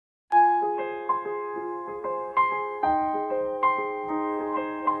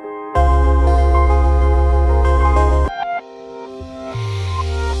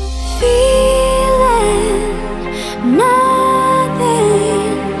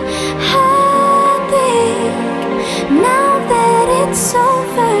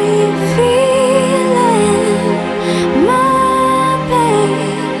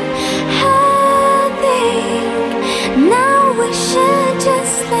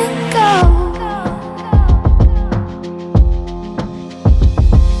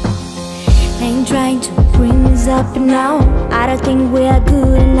up now. I don't think we are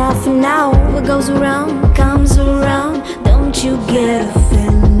good enough now. What goes around comes around. Don't you get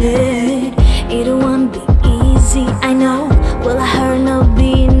offended? It won't be easy, I know. Will I hurt no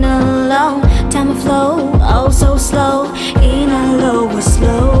being alone? Time to flow, oh so slow. In a lower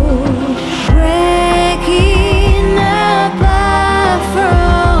slow. Breaking apart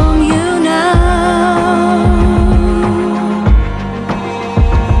from you now.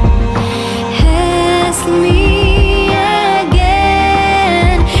 Ask me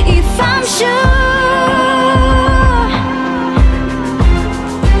again if I'm sure.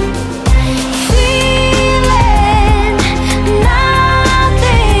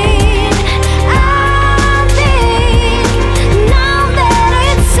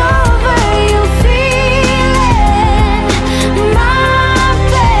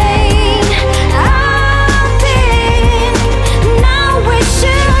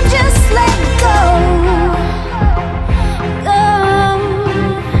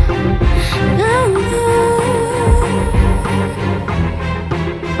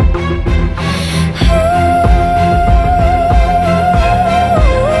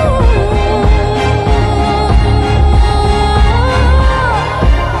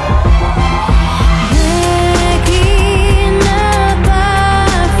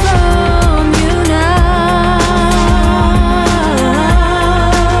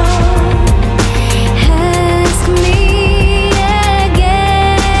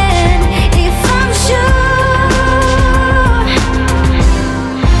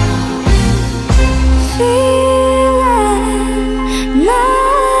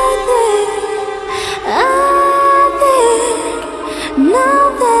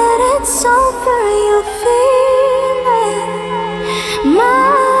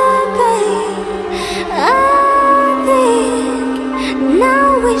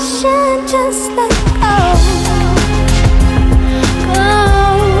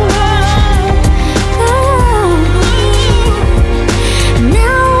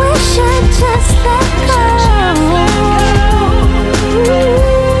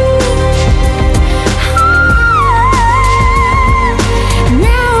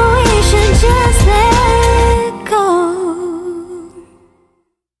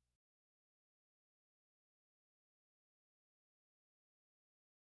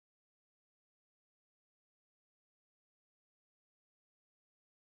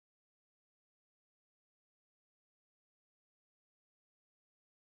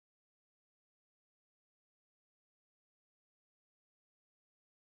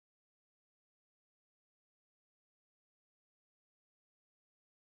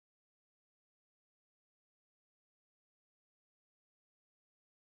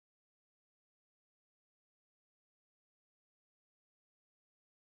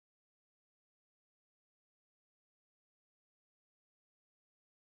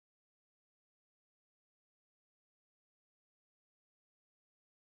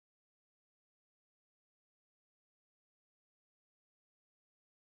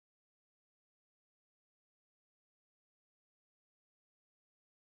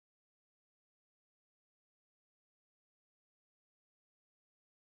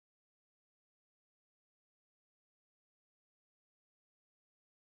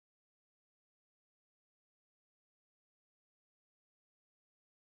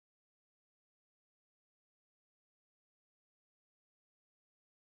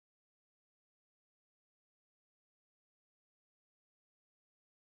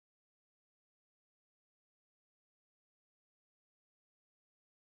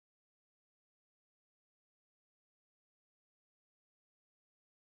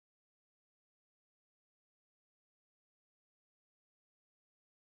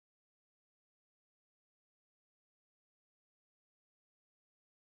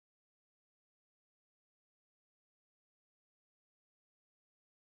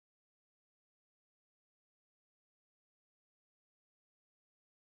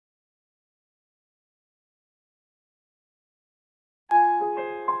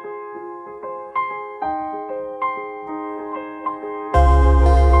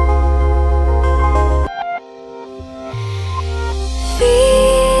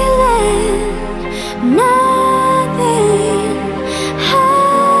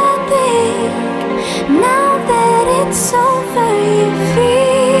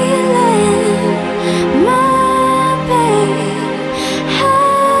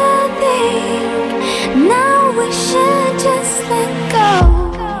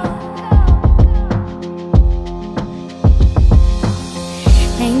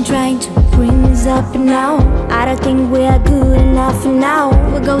 Up now, I don't think we are good enough now.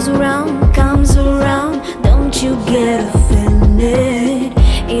 What goes around comes around. Don't you get a feeling?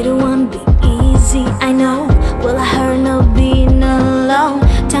 It won't be easy, I know. Will I hurt no being alone?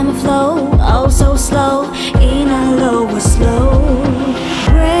 Time to flow, oh so slow. In a low, we're slow.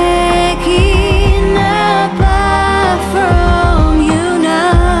 Breaking apart from you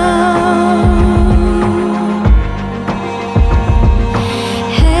now.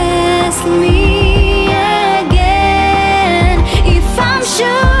 Ask me again if I'm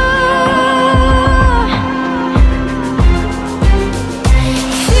sure.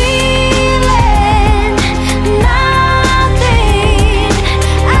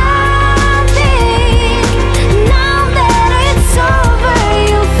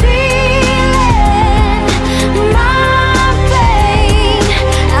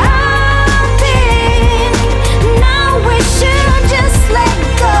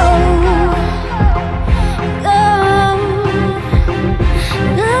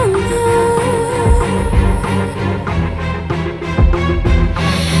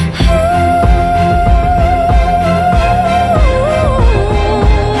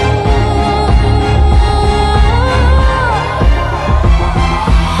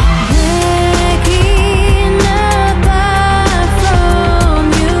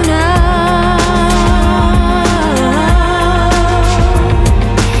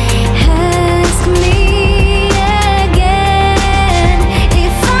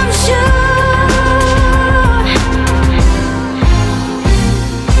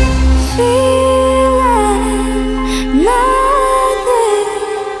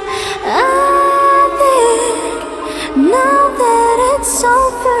 Now that it's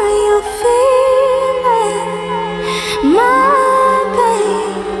over, you feel it, my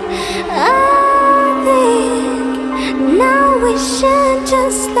pain. I think now we should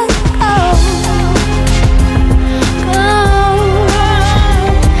just let